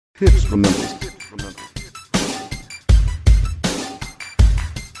Tips from members.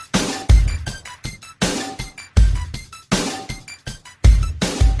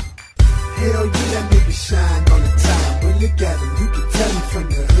 Hell yeah, that nigga shine all the time. But look at him, you can tell him from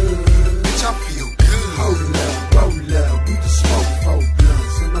the hood. Bitch, I feel good. Hold up, roll up, we just smoke 4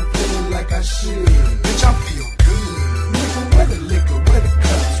 blunts, and I'm feeling like I should. Bitch, I feel good. Nigga, where the liquor, where the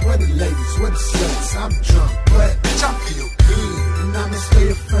cups, where the ladies, where the sluts? I'm drunk, but bitch, I feel good. And I'ma stay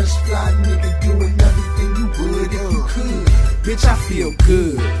a fresh fly nigga, doing everything you would if you could. Bitch, I feel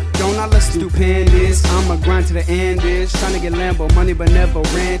good. Don't I look stupendous? I'ma grind to the end this. Tryna get Lambo money but never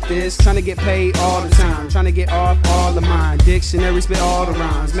rent this. Tryna get paid all the time. Tryna get off all of mine. Dictionary spit all the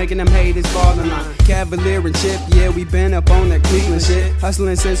rhymes. Making them haters fall in line. Cavalier and Chip, yeah, we been up on that Cleveland shit.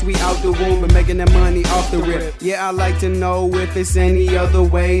 Hustling since we out the womb but making that money off the rip. Yeah, I like to know if it's any other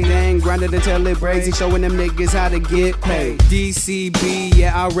way. Then grind it until it breaks and showing them niggas how to get paid. DCB,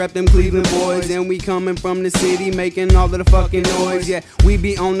 yeah, I rep them Cleveland boys. And we coming from the city making all of the fucking noise. Yeah, we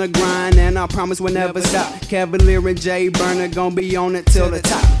be on the grind and I promise we'll never stop. Cavalier and Jay Burner gon' be on it till the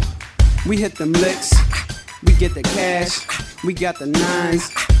top. We hit them licks, we get the cash, we got the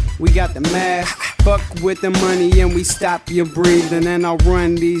nines, we got the mask. Fuck with the money and we stop your breathing. And I'll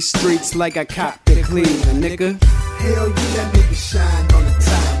run these streets like a cop to Cleveland, nigga. Hell yeah, that nigga shine all the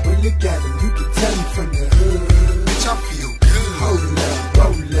time. But look at him, you can tell him from the hood.